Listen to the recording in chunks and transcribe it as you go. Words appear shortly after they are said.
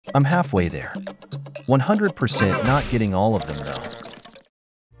I'm halfway there. 100% not getting all of them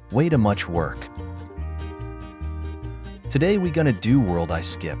though. Way too much work. Today we gonna do world I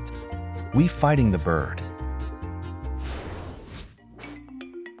skipped. We fighting the bird.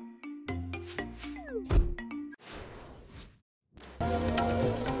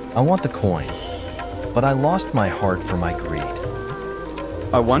 I want the coin, but I lost my heart for my greed.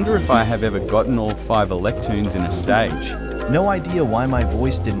 I wonder if I have ever gotten all 5 Electoons in a stage. No idea why my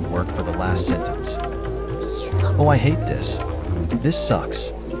voice didn't work for the last sentence. Oh, I hate this. This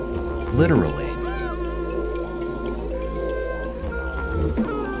sucks. Literally.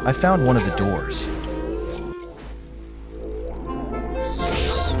 I found one of the doors.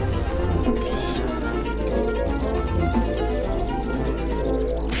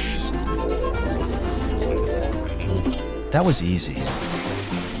 That was easy.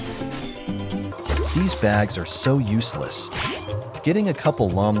 These bags are so useless. Getting a couple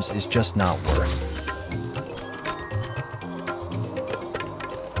lums is just not worth.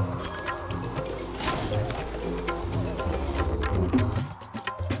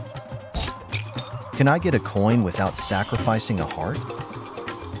 Can I get a coin without sacrificing a heart?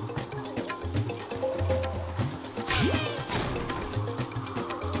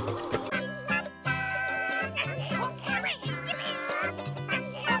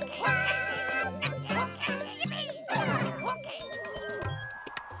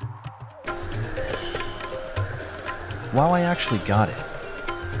 Wow, I actually got it.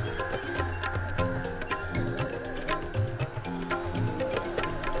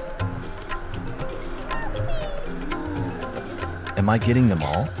 Am I getting them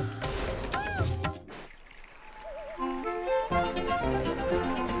all?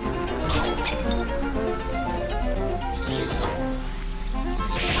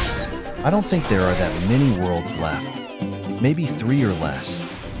 I don't think there are that many worlds left. Maybe 3 or less.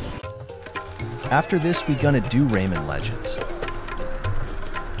 After this, we gonna do Rayman Legends.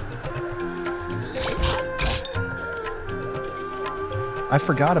 I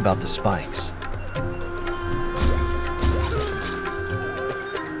forgot about the spikes.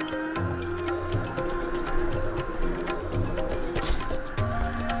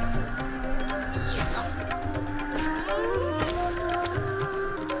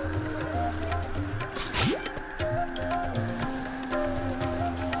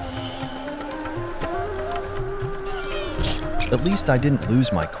 At least I didn't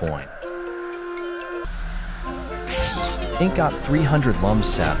lose my coin. Ain't got 300 lums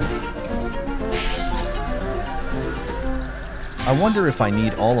sadly. I wonder if I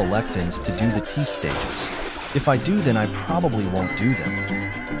need all Electons to do the teeth stages. If I do, then I probably won't do them.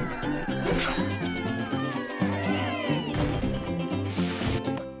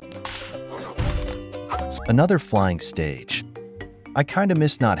 Another flying stage. I kinda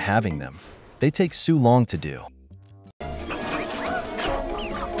miss not having them. They take so long to do.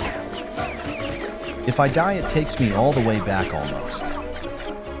 If I die, it takes me all the way back almost.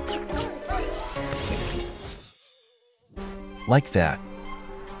 Like that.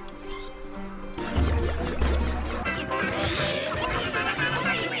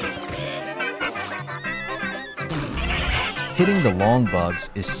 Hitting the long bugs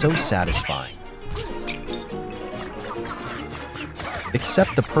is so satisfying.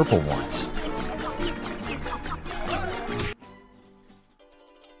 Except the purple ones.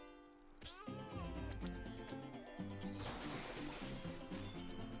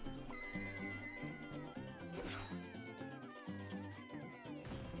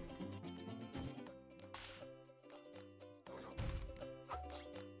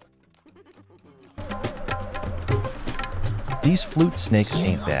 These flute snakes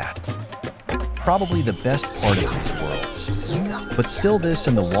ain't bad. Probably the best part of these worlds. But still, this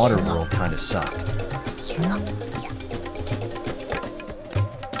and the water world kinda suck.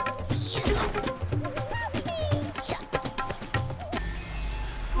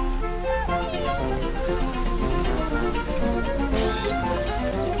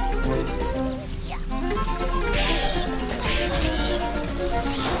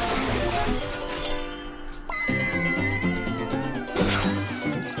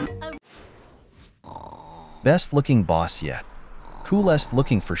 Best looking boss yet. Coolest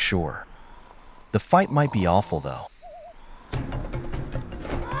looking for sure. The fight might be awful though.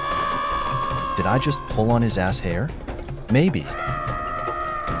 Did I just pull on his ass hair? Maybe.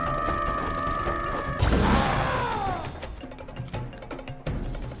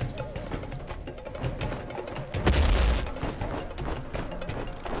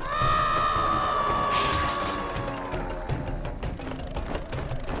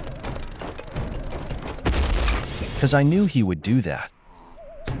 Because I knew he would do that.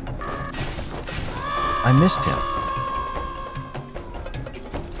 I missed him.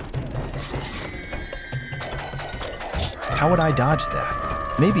 How would I dodge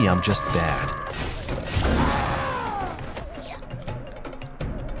that? Maybe I'm just bad.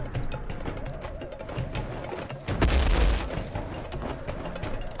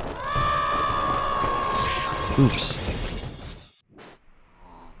 Oops.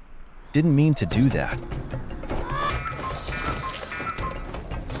 Didn't mean to do that.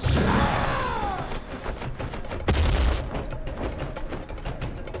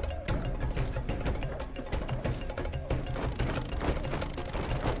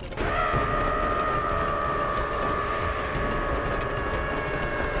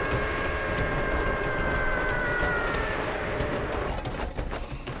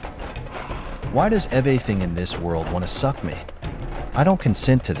 Why does everything in this world want to suck me? I don't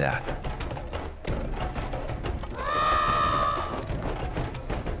consent to that.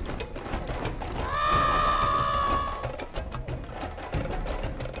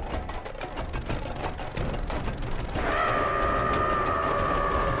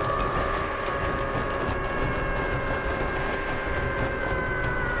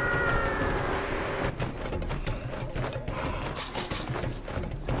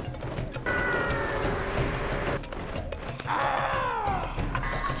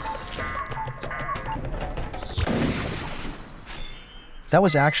 That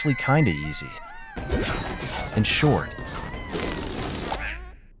was actually kinda easy. In short.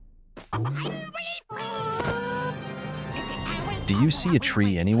 Do you see a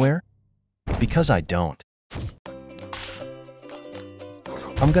tree anywhere? Because I don't.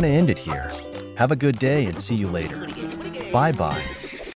 I'm gonna end it here. Have a good day and see you later. Bye-bye.